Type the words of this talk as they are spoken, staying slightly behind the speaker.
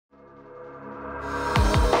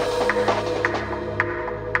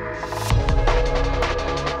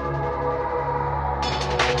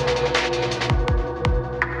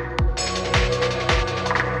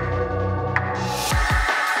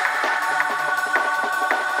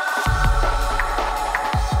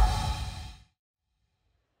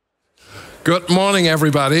Good morning,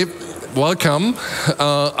 everybody. Welcome.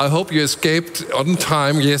 I hope you escaped on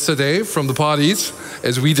time yesterday from the parties,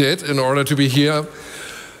 as we did, in order to be here.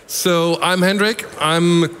 So I'm Hendrik.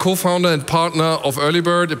 I'm co-founder and partner of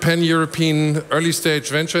Earlybird, a pan-European early-stage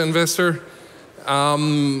venture investor.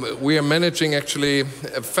 We are managing actually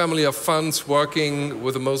a family of funds working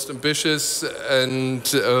with the most ambitious and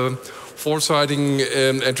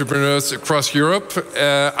foresighting entrepreneurs across Europe.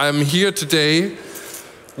 I'm here today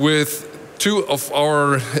with two of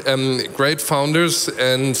our great founders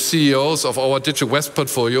and CEOs of our Digital West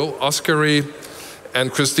portfolio, Oskari and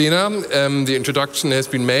Kristina. The introduction has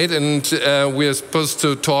been made, and we are supposed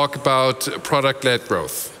to talk about product-led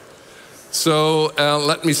growth. So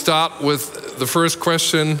let me start with the first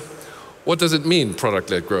question. What does it mean,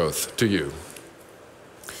 product-led growth, to you?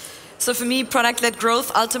 So for me, product-led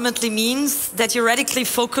growth ultimately means that you radically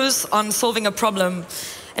focus on solving a problem.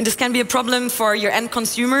 And this can be a problem for your end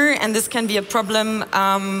consumer, and this can be a problem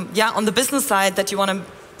on the business side, that you want to,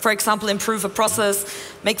 for example, improve a process,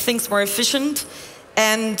 make things more efficient,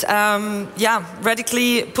 and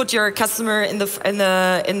radically put your customer in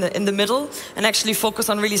the middle and actually focus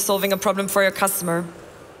on really solving a problem for your customer.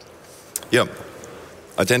 Yeah,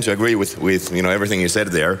 I tend to agree with everything you said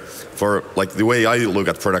there. For like the way I look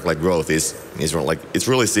at product-led growth is like it's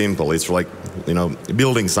really simple. It's like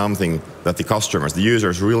building something that the customers, the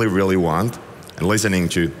users really want, and listening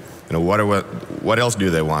to what else do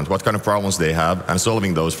they want, what kind of problems they have, and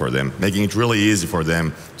solving those for them, making it really easy for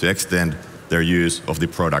them to extend their use of the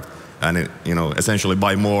product and essentially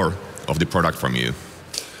buy more of the product from you.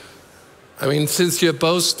 I mean, since you're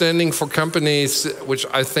both standing for companies which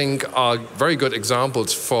I think are very good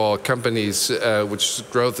examples for companies which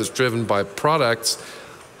growth is driven by products,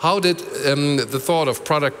 how did the thought of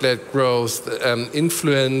product-led growth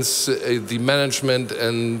influence the management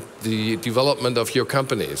and the development of your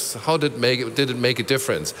companies? How did it make a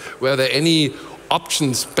difference? Were there any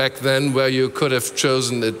options back then where you could have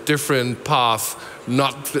chosen a different path,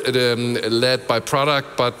 not led by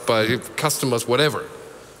product, but by customers, whatever?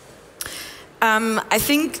 I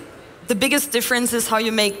think the biggest difference is how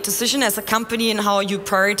you make decisions as a company and how you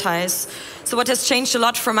prioritize. So what has changed a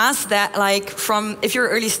lot from us, that if you're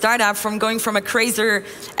an early startup, from going from a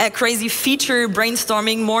crazy feature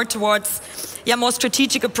brainstorming more towards more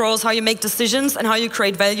strategic approach, how you make decisions and how you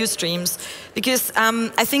create value streams. Because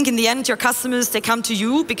I think in the end, your customers, they come to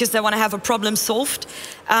you because they want to have a problem solved.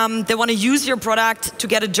 They want to use your product to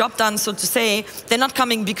get a job done, so to say. They're not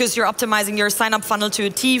coming because you're optimizing your sign-up funnel to a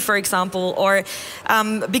T, for example, or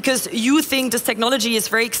because you think this technology is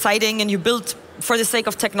very exciting and you build for the sake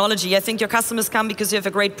of technology. I think your customers come because you have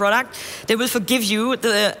a great product. They will forgive you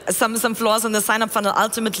some flaws in the sign-up funnel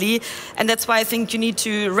ultimately, and that's why I think you need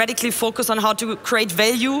to radically focus on how to create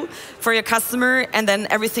value for your customer, and then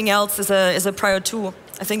everything else is a prior to.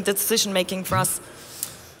 I think the decision-making for us.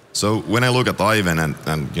 So when I look at Aiven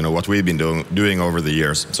and what we've been doing over the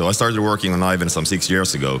years, so I started working on Aiven some 6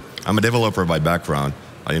 years ago. I'm a developer by background.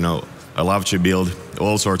 I love to build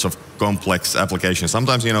all sorts of complex applications.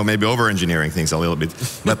 Sometimes, maybe over-engineering things a little bit.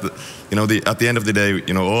 But, at the end of the day,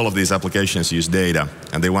 all of these applications use data,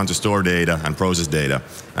 and they want to store data and process data.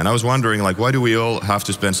 And I was wondering, why do we all have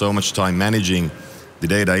to spend so much time managing the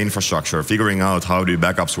data infrastructure, figuring out how do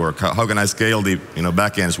backups work, how can I scale the,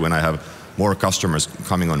 backends when I have more customers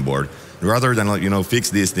coming on board? Rather than, fix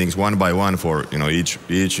these things one by one for, each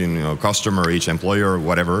customer, each employer,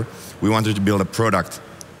 whatever, we wanted to build a product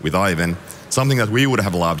with Aiven, something that we would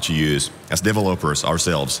have loved to use as developers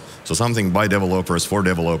ourselves. So something by developers, for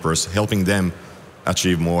developers, helping them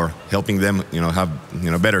achieve more, helping them have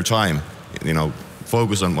better time,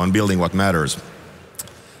 focus on building what matters.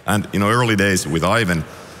 And early days with Aiven,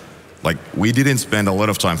 we didn't spend a lot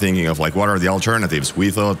of time thinking of what are the alternatives. We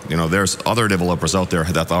thought there's other developers out there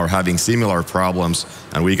that are having similar problems,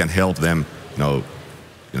 and we can help them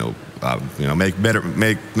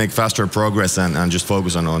make faster progress and just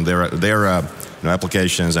focus on their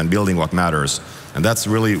applications and building what matters. And that's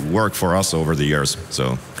really worked for us over the years.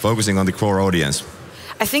 So focusing on the core audience.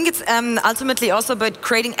 I think it's ultimately also about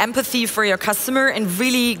creating empathy for your customer and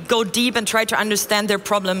really go deep and try to understand their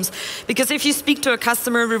problems. Because if you speak to a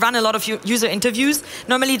customer, we run a lot of user interviews.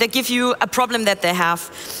 Normally they give you a problem that they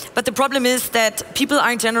have. But the problem is that people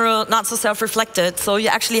are in general not so self-reflected. So you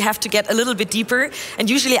actually have to get a little bit deeper and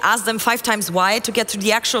usually ask them 5 times why to get to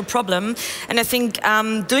the actual problem. And I think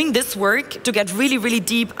doing this work to get really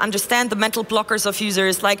deep, understand the mental blockers of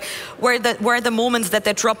users, like where are the moments that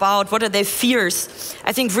they drop out, what are their fears.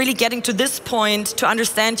 I think really getting to this point to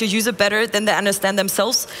understand your user better than they understand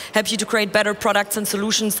themselves helps you to create better products and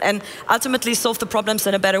solutions and ultimately solve the problems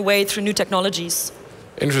in a better way through new technologies.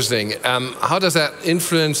 Interesting. How does that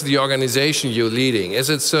influence the organization you're leading? Is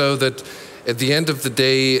it so that at the end of the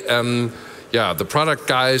day, the product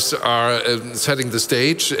guys are setting the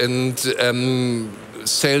stage and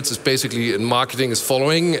sales is basically, and marketing is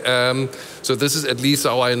following? So this is at least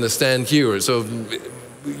how I understand you. So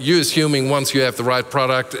you're assuming once you have the right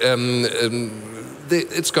product,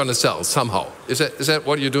 it's going to sell somehow. Is that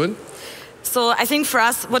what you're doing? So I think for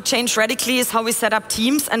us, what changed radically is how we set up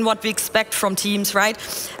teams and what we expect from teams, right?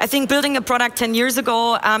 I think building a product 10 years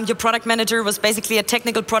ago, your product manager was basically a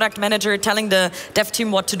technical product manager telling the dev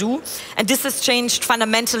team what to do. And this has changed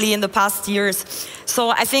fundamentally in the past years. So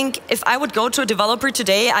I think if I would go to a developer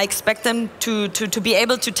today, I expect them to be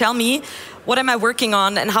able to tell me, what am I working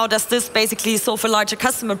on and how does this basically solve a larger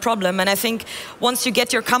customer problem? And I think once you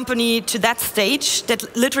get your company to that stage,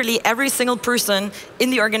 that literally every single person in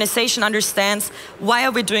the organization understands why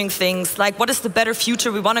are we doing things, like what is the better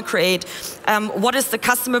future we want to create, what is the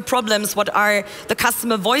customer problems, what are the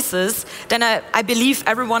customer voices, then I believe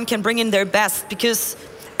everyone can bring in their best, because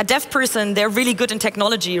a dev person, they're really good in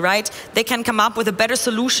technology, right? They can come up with a better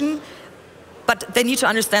solution, but they need to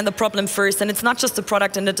understand the problem first. And it's not just the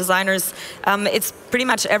product and the designers, it's pretty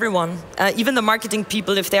much everyone. Even the marketing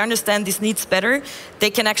people, if they understand these needs better, they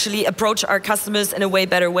can actually approach our customers in a way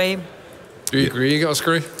better way. Do you agree,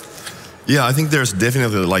 Oskari? Yeah, I think there's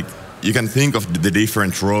definitely, like, you can think of the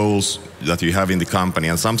different roles that you have in the company.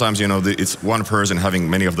 And sometimes, you know, it's one person having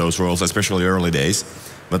many of those roles, especially early days.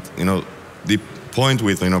 But, you know, the point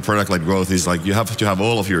with, you know, product-led growth is like you have to have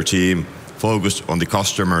all of your team focused on the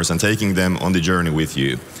customers and taking them on the journey with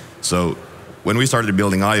you. So when we started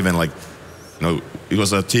building Aiven, like, you know, it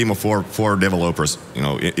was a team of four developers, you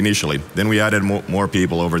know, initially. Then we added more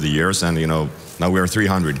people over the years, and, you know, now we are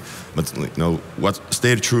 300. But, you know, what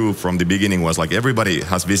stayed true from the beginning was like everybody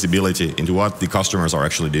has visibility into what the customers are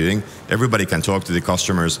actually doing. Everybody can talk to the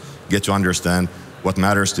customers, get to understand what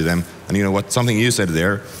matters to them. And, you know, what something you said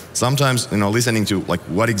there, sometimes, you know, listening to like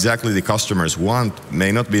what exactly the customers want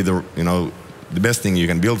may not be the, you know, the best thing you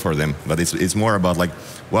can build for them, but it's more about like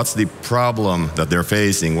what's the problem that they're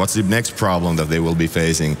facing, what's the next problem that they will be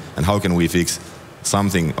facing, and how can we fix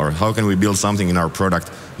something, or how can we build something in our product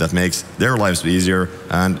that makes their lives easier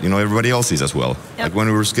and, you know, everybody else's as well. Yep. Like when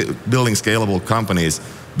we were building scalable companies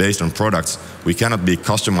based on products, we cannot be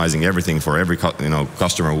customizing everything for every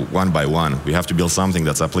customer one by one. We have to build something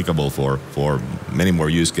that's applicable for many more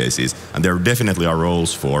use cases. And there definitely are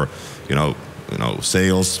roles for, you know,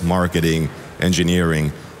 sales, marketing,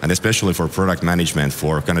 engineering, and especially for product management,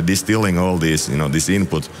 for kind of distilling all these, you know, this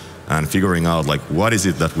input and figuring out like what is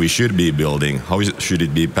it that we should be building, how should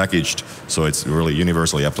it be packaged so it's really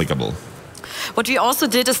universally applicable. What we also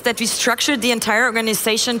did is that we structured the entire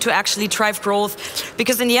organization to actually drive growth.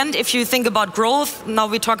 Because in the end, if you think about growth, now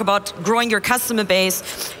we talk about growing your customer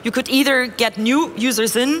base, you could either get new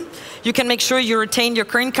users in, you can make sure you retain your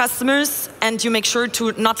current customers, and you make sure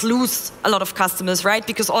to not lose a lot of customers, right?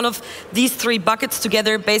 Because all of these three buckets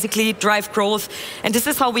together basically drive growth. And this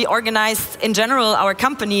is how we organize in general our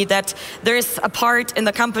company, that there's a part in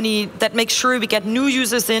the company that makes sure we get new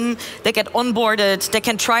users in, they get onboarded, they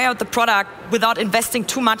can try out the product without investing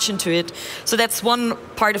too much into it. So that's one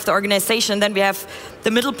part of the organization. Then we have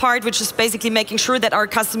the middle part, which is basically making sure that our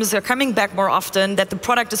customers are coming back more often, that the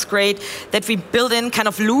product is great, that we build in kind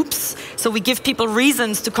of loops. So we give people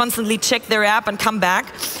reasons to constantly check their app and come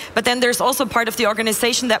back. But then there's also part of the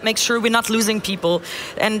organization that makes sure we're not losing people.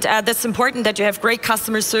 And that's important, that you have great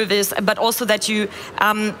customer service, but also that you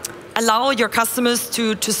allow your customers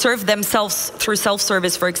to serve themselves through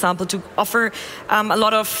self-service, for example, to offer a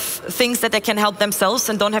lot of things that they can help themselves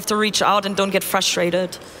and don't have to reach out and don't get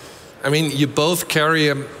frustrated. I mean, you both carry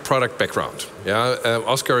a product background. Yeah,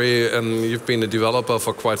 Oskari, you've been a developer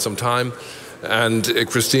for quite some time, and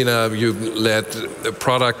Kristina, you led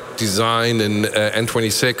product design in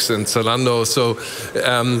N26 and Zalando. So,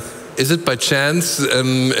 is it by chance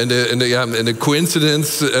and a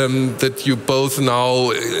coincidence that you both now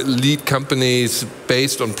lead companies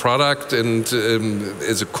based on product and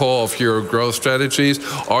is a core of your growth strategies,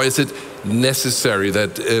 or is it necessary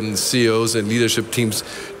that CEOs and leadership teams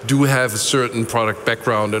do have a certain product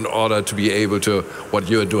background in order to be able to what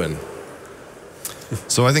you're doing?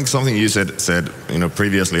 So I think something you said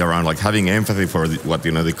previously around like having empathy for what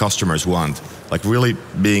the customers want, like really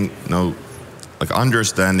being like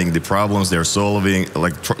understanding the problems they're solving,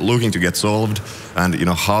 like looking to get solved, and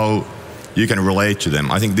how you can relate to them.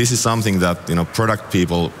 I think this is something that product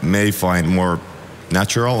people may find more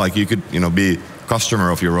natural. Like you could be customer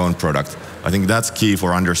of your own product. I think that's key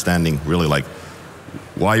for understanding really like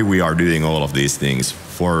why we are doing all of these things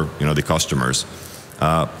for the customers.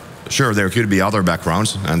 sure, there could be other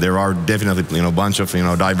backgrounds, and there are definitely a bunch of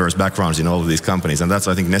diverse backgrounds in all of these companies, and that's,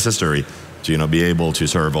 I think, necessary to be able to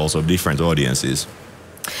serve also different audiences.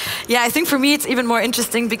 Yeah, I think for me it's even more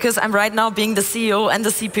interesting because I'm right now being the CEO and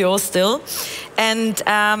the CPO still, and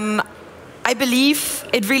I believe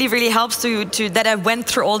it really, really helps that I went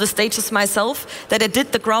through all the stages myself, that I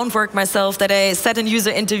did the groundwork myself, that I sat in user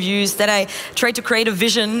interviews, that I tried to create a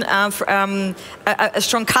vision, a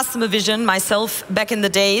strong customer vision myself back in the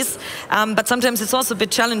days. But sometimes it's also a bit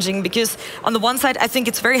challenging because on the one side, I think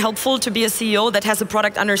it's very helpful to be a CEO that has a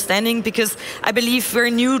product understanding because I believe we're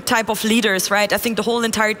a new type of leaders, right? I think the whole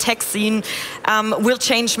entire tech scene will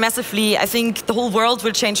change massively. I think the whole world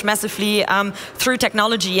will change massively through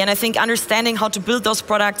technology, and I think understanding how to build those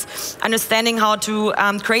products, understanding how to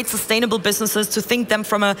create sustainable businesses, to think them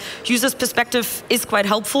from a user's perspective is quite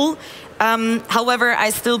helpful. However, I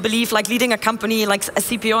still believe like leading a company, like a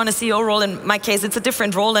CPO and a CEO role, in my case, it's a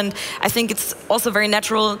different role, and I think it's also very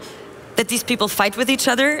natural that these people fight with each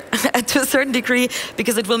other to a certain degree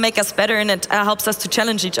because it will make us better and it helps us to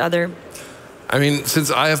challenge each other. I mean,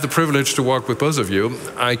 since I have the privilege to work with both of you,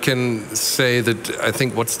 I can say that I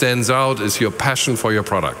think what stands out is your passion for your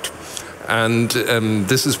product. And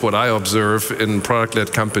this is what I observe in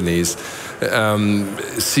product-led companies.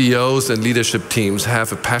 CEOs and leadership teams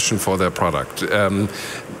have a passion for their product.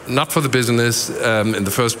 Not for the business in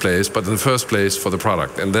the first place, but in the first place for the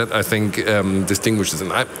product. And that, I think, distinguishes.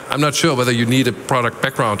 And I'm not sure whether you need a product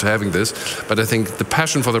background to having this, but I think the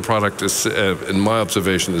passion for the product is, in my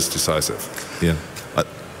observation, is decisive. Yeah.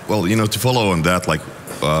 Well, to follow on that, like,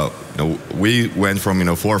 we went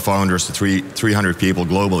from 4 founders to 300 people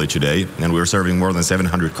globally today, and we're serving more than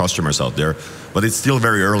 700 customers out there. But it's still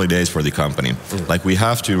very early days for the company. Like, we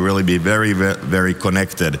have to really be very, very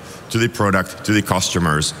connected to the product, to the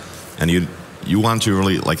customers, and you want to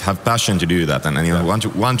really like have passion to do that, and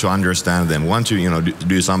want to understand them, want to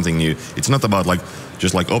do something new. It's not about like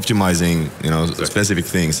just like optimizing exactly. Specific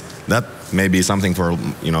things. That may be something for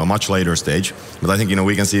a much later stage. But I think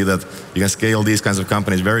we can see that you can scale these kinds of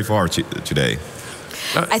companies very far today.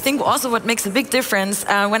 I think also what makes a big difference,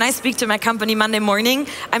 when I speak to my company Monday morning,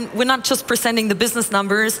 we're not just presenting the business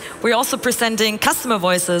numbers, we're also presenting customer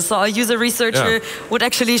voices. So our user researcher would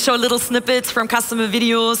actually show little snippets from customer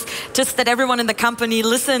videos, just that everyone in the company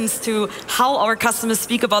listens to how our customers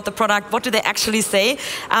speak about the product, what do they actually say,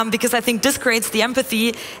 because I think this creates the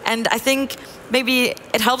empathy, and I think maybe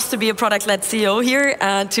it helps to be a product-led CEO here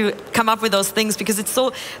to come up with those things, because it's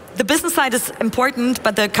so, the business side is important,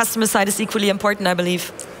 but the customer side is equally important, I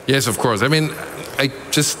believe. Yes, of course. I mean, I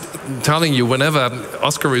just telling you, whenever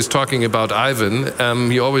Oskari is talking about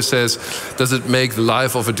Aiven, he always says, does it make the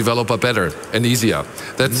life of a developer better and easier?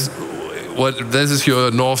 That's this is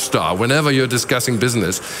your North Star whenever you're discussing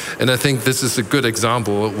business. And I think this is a good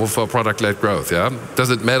example for product-led growth, yeah? Does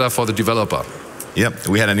it matter for the developer? Yep,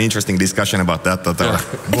 we had an interesting discussion about that at our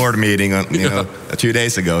board meeting, 2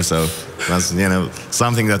 days ago. So that's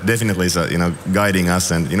something that definitely is guiding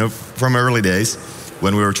us. And from early days,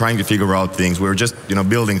 when we were trying to figure out things, we were just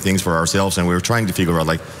building things for ourselves, and we were trying to figure out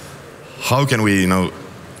like how can we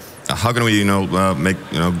make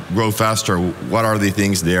grow faster? What are the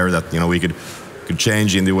things there that we could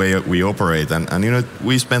change in the way we operate? And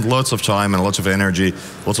we spent lots of time and lots of energy,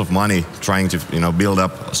 lots of money trying to build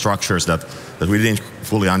up structures that we didn't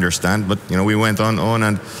fully understand, but we went on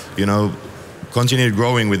and continued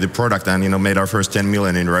growing with the product, and made our first 10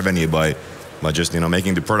 million in revenue by just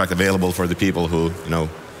making the product available for the people who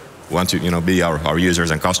want to be our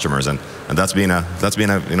users and customers, and that's been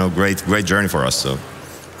a great journey for us. So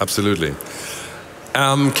absolutely.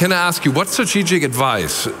 Can I ask you, what strategic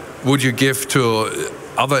advice would you give to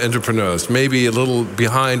other entrepreneurs, maybe a little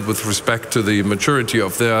behind with respect to the maturity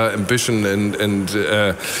of their ambition and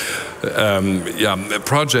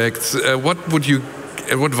projects? What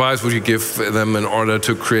advice would you give them in order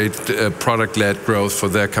to create product-led growth for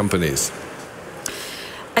their companies?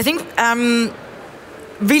 I think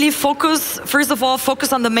really first of all,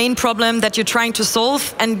 focus on the main problem that you're trying to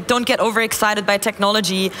solve, and don't get overexcited by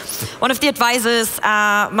technology. One of the advices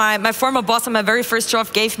my former boss on my very first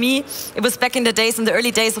job gave me, it was back in the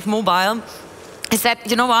early days of mobile. He said,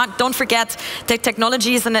 you know what, don't forget that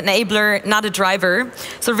technology is an enabler, not a driver.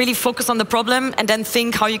 So really focus on the problem and then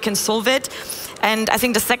think how you can solve it. And I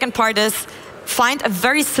think the second part is find a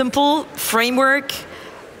very simple framework.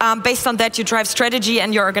 Based on that, you drive strategy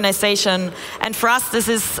and your organization. And for us, this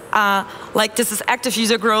is active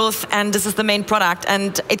user growth, and this is the main product.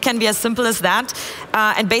 And it can be as simple as that.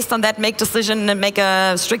 And based on that, make decision and make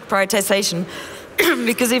a strict prioritization.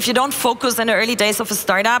 Because if you don't focus in the early days of a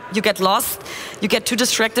startup, you get lost. you get too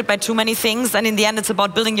distracted by too many things, and in the end it's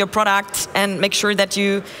about building your product and make sure that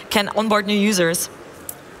you can onboard new users.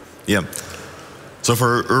 Yeah. So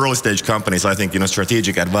for early stage companies, I think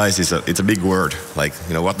strategic advice it's a big word. Like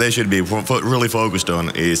what they should be really focused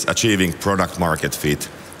on is achieving product market fit,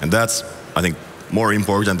 and that's I think more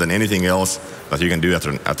important than anything else that you can do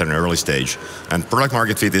at an early stage. And product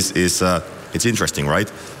market fit is it's interesting,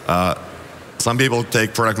 right? Some people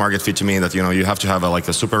take product market fit to mean that you have to have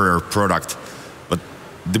a superior product, but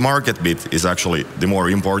the market bit is actually the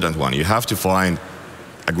more important one. You have to find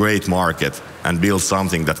a great market and build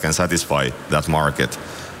something that can satisfy that market.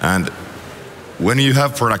 And when you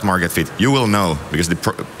have product market fit, you will know, because the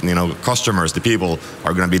customers, the people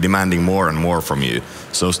are going to be demanding more and more from you.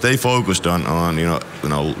 So stay focused on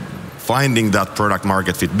finding that product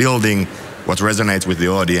market fit, building what resonates with the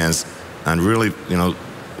audience, and really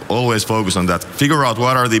always focus on that. Figure out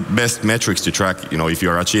what are the best metrics to track, if you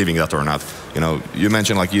are achieving that or not. You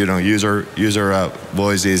mentioned user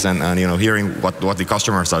voices and hearing what the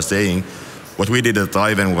customers are saying. What we did at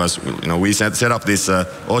Aiven was, we set up this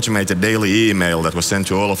automated daily email that was sent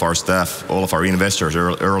to all of our staff, all of our investors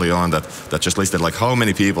early on, that just listed how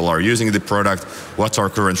many people are using the product, what's our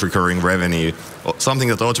current recurring revenue, something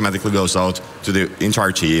that automatically goes out to the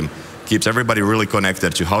entire team, keeps everybody really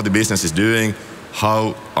connected to how the business is doing,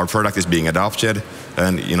 how our product is being adopted.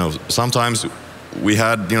 And sometimes we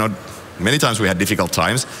had, many times we had difficult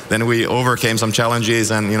times. Then we overcame some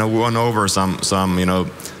challenges and won over some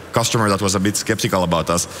customer that was a bit skeptical about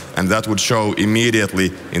us, and that would show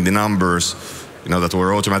immediately in the numbers that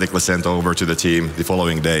were automatically sent over to the team the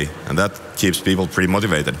following day, and that keeps people pretty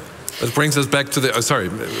motivated. That brings us back to the sorry,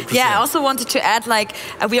 Kristina. Yeah, I also wanted to add,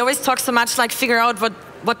 we always talk so much figure out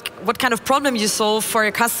what kind of problem you solve for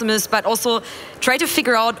your customers, but also try to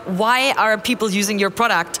figure out why are people using your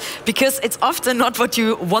product, because it's often not what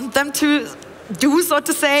you want them to do, so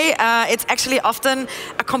to say. It's actually often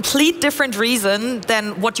a complete different reason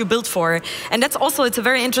than what you built for. And that's also, it's a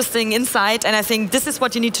very interesting insight, and I think this is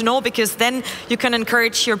what you need to know, because then you can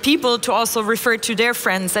encourage your people to also refer to their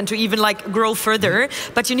friends and to even grow further.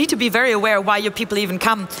 But you need to be very aware why your people even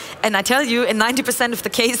come. And I tell you, in 90% of the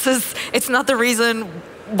cases, it's not the reason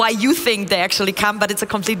why you think they actually come, but it's a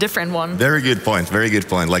complete different one. Very good point, very good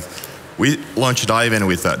point. We launched Aiven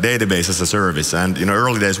with a database as a service, and in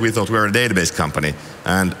early days we thought we were a database company,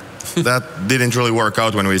 and that didn't really work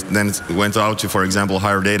out when we then went out to, for example,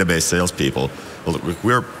 hire database salespeople. Well,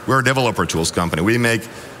 we're a developer tools company. We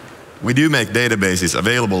do make databases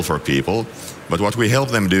available for people, but what we help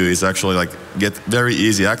them do is actually get very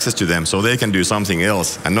easy access to them so they can do something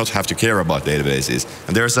else and not have to care about databases.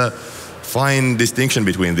 And there's a fine distinction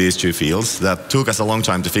between these two fields that took us a long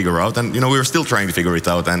time to figure out, and we're still trying to figure it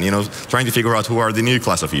out, and trying to figure out who are the new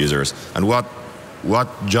class of users and what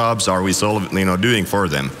jobs are we doing for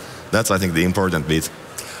them. That's, I think, the important bit.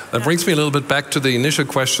 That brings me a little bit back to the initial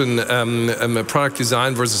question, product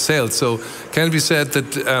design versus sales. So can it be said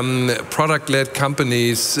that product-led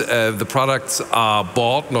companies, the products are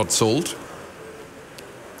bought, not sold?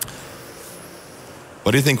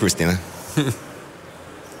 What do you think, Kristina?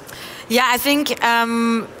 Yeah, I think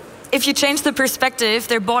if you change the perspective,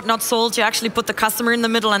 they're bought, not sold. You actually put the customer in the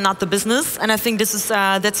middle and not the business, and I think this is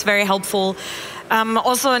that's very helpful.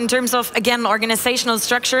 Also, in terms of, again, organizational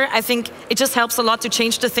structure, I think it just helps a lot to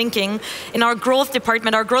change the thinking. In our growth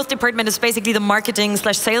department is basically the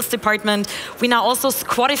marketing/sales department. We now also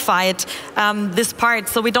squadified this part.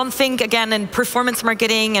 So we don't think, again, in performance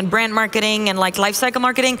marketing and brand marketing and lifecycle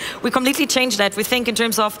marketing. We completely changed that. We think in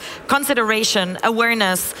terms of consideration,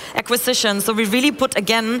 awareness, acquisition. So we really put,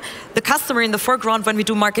 again, the customer in the foreground when we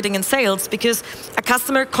do marketing and sales, because a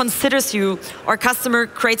customer considers you, or a customer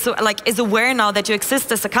is aware now that you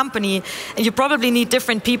exist as a company, and you probably need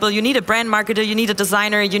different people. You need a brand marketer, you need a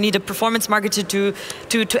designer, you need a performance marketer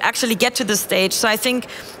to actually get to this stage. So I think,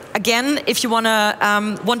 again, if you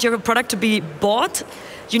want your product to be bought,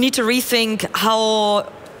 you need to rethink how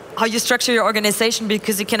you structure your organization,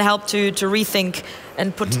 because it can help to rethink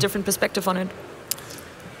and put a different perspective on it.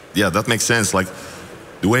 Yeah, that makes sense.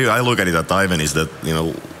 The way I look at it at Aiven is that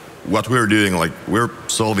what we're doing, we're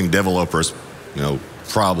solving developers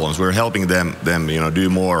problems. We're helping them do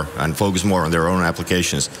more and focus more on their own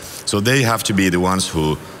applications. So they have to be the ones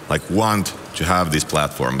who want to have this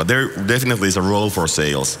platform. But there definitely is a role for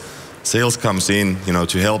sales. Sales comes in,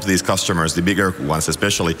 to help these customers, the bigger ones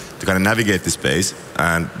especially, to kind of navigate the space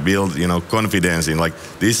and build, confidence in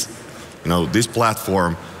this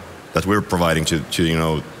platform that we're providing to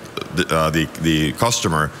the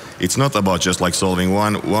customer. It's not about just solving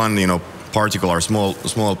one particular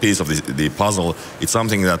small piece of the puzzle, it's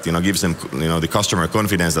something that gives them the customer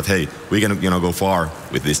confidence that hey, we can go far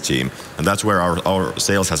with this team, and that's where our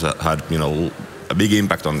sales has had a big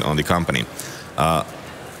impact on the company.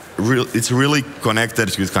 It's really connected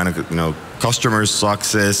to kind of customer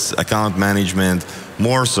success, account management,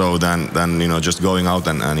 more so than just going out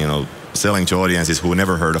and selling to audiences who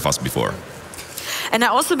never heard of us before. And I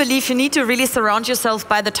also believe you need to really surround yourself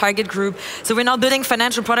by the target group. So we're now building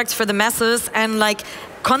financial products for the masses, and like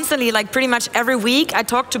constantly, like pretty much every week, I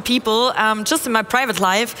talk to people just in my private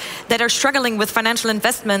life that are struggling with financial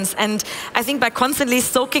investments. And I think by constantly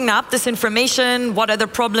soaking up this information, what are the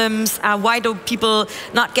problems, why do people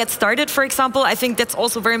not get started, for example, I think that's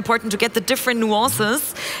also very important to get the different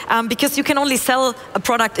nuances, because you can only sell a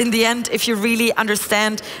product in the end if you really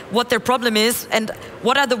understand what their problem is and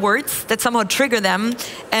what are the words that somehow trigger them.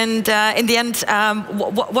 And in the end,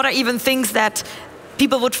 what are even things that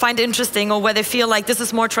people would find interesting, or where they feel like this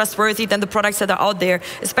is more trustworthy than the products that are out there,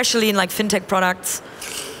 especially in like fintech products.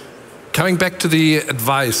 Coming back to the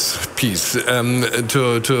advice piece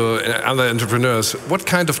to other entrepreneurs, what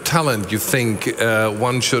kind of talent you think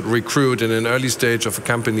one should recruit in an early stage of a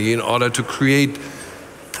company in order to create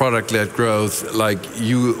product-led growth like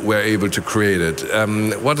you were able to create it?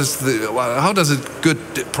 How does a good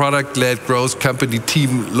product-led growth company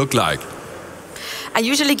team look like? I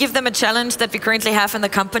usually give them a challenge that we currently have in the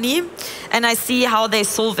company, and I see how they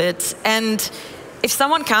solve it. And if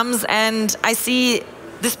someone comes and I see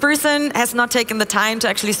this person has not taken the time to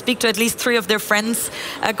actually speak to at least 3 of their friends,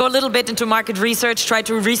 go a little bit into market research, try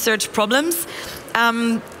to research problems,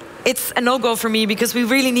 it's a no-go for me, because we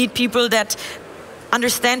really need people that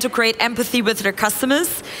understand to create empathy with their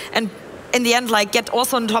customers, and in the end, like, get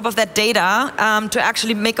also on top of that data to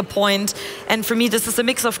actually make a point. And for me, this is a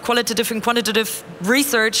mix of qualitative and quantitative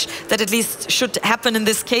research that at least should happen in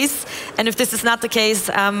this case. And if this is not the case,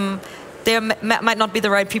 they might not be the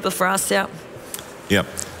right people for us. Yeah. Yeah,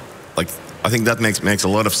 like I think that makes a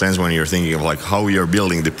lot of sense when you're thinking of like how you're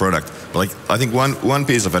building the product. But like I think one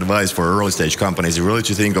piece of advice for early stage companies is really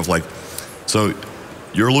to think of like, so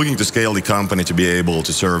you're looking to scale the company to be able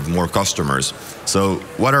to serve more customers. So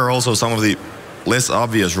what are also some of the less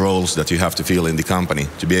obvious roles that you have to fill in the company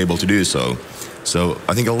to be able to do so? So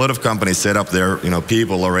I think a lot of companies set up their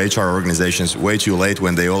people or HR organizations way too late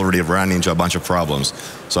when they already ran into a bunch of problems.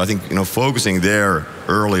 So I think focusing there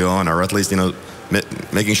early on, or at least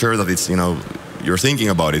making sure that it's you're thinking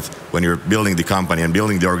about it when you're building the company and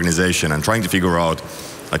building the organization and trying to figure out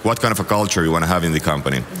like what kind of a culture you want to have in the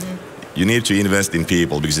company. Mm-hmm. You need to invest in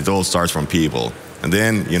people because it all starts from people, and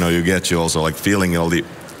then you get to also like feeling all the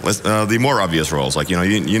more obvious roles. Like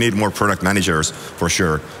you need more product managers for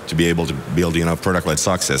sure to be able to build product-led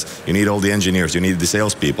success. You need all the engineers, you need the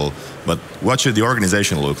salespeople. But what should the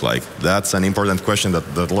organization look like? That's an important question that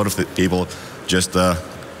a lot of the people just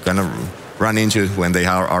kind of run into when they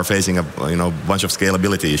are facing a bunch of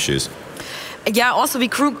scalability issues. Yeah, also we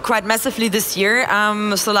grew quite massively this year.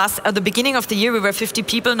 So at the beginning of the year we were 50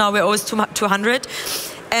 people, now we're always 200.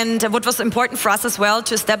 And what was important for us as well,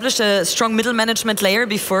 to establish a strong middle management layer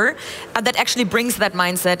before that actually brings that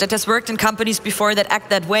mindset, that has worked in companies before that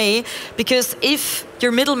act that way. Because if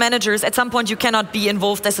your middle managers, at some point you cannot be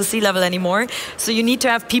involved as a C-level anymore. So you need to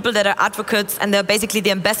have people that are advocates, and they're basically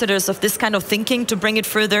the ambassadors of this kind of thinking to bring it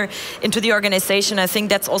further into the organization. I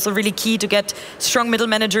think that's also really key, to get strong middle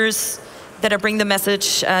managers that bring the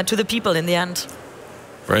message to the people in the end.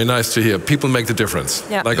 Very nice to hear. People make the difference,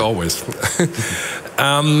 yeah. Like always.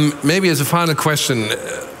 Maybe as a final question,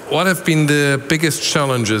 what have been the biggest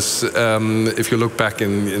challenges if you look back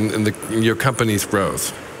in your company's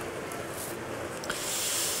growth?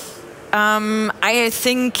 I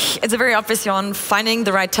think it's a very obvious one, finding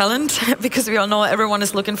the right talent, because we all know everyone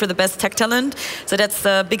is looking for the best tech talent. So that's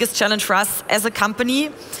the biggest challenge for us as a company.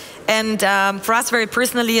 And for us very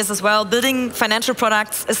personally as well, building financial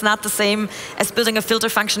products is not the same as building a filter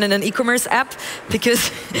function in an e-commerce app,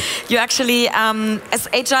 because you actually, as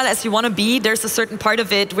agile as you want to be, there's a certain part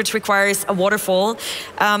of it which requires a waterfall,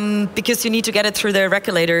 because you need to get it through the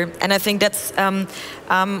regulator. And I think that's, on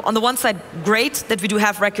the one side, great that we do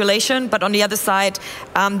have regulation, but on the other side,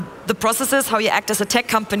 the processes, how you act as a tech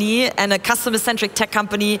company and a customer-centric tech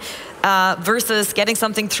company versus getting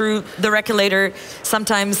something through the regulator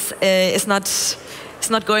sometimes is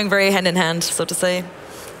not going very hand in hand, so to say.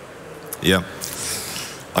 Yeah,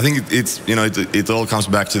 I think it's it all comes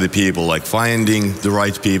back to the people, like finding the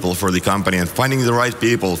right people for the company and finding the right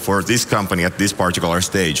people for this company at this particular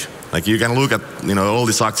stage. Like you can look at all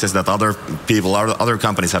the success that other people, other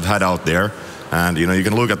companies have had out there, and you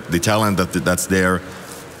can look at the talent that's there.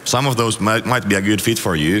 Some of those might be a good fit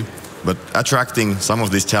for you, But attracting some of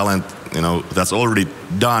this talent, that's already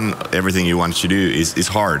done everything you want to do is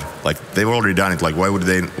hard. Like, they've already done it. Like, why would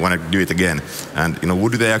they want to do it again? And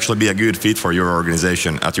would they actually be a good fit for your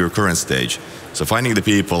organization at your current stage? So finding the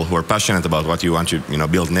people who are passionate about what you want to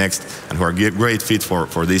build next and who are a great fit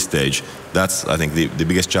for this stage, that's, I think, the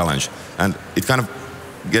biggest challenge. And it kind of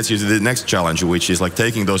gets you to the next challenge, which is like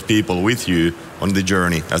taking those people with you on the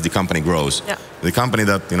journey as the company grows. Yeah. The company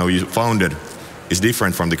that you founded is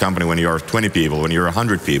different from the company when you're 20 people, when you're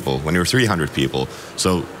 100 people, when you're 300 people.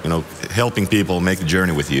 So helping people make the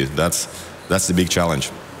journey with you, that's the big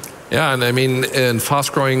challenge. Yeah, and I mean, in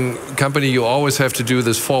fast-growing company, you always have to do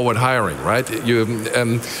this forward hiring, right? You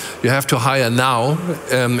have to hire now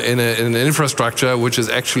in an infrastructure which is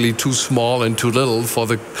actually too small and too little for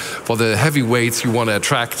the heavyweights you want to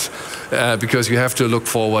attract, because you have to look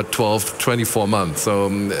forward 12, 24 months. So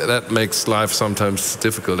that makes life sometimes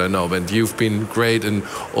difficult, I know, but you've been great in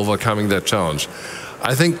overcoming that challenge.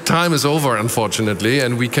 I think time is over, unfortunately,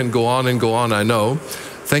 and we can go on and go on, I know.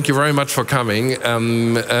 Thank you very much for coming.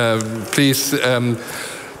 Please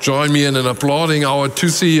join me in applauding our two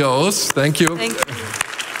CEOs. Thank you. Thank you.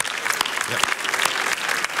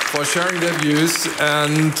 For sharing their views.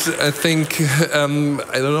 And I think, I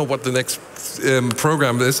don't know what the next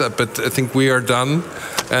program is, but I think we are done.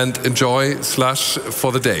 And enjoy Slush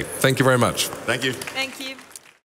for the day. Thank you very much. Thank you. Thank you.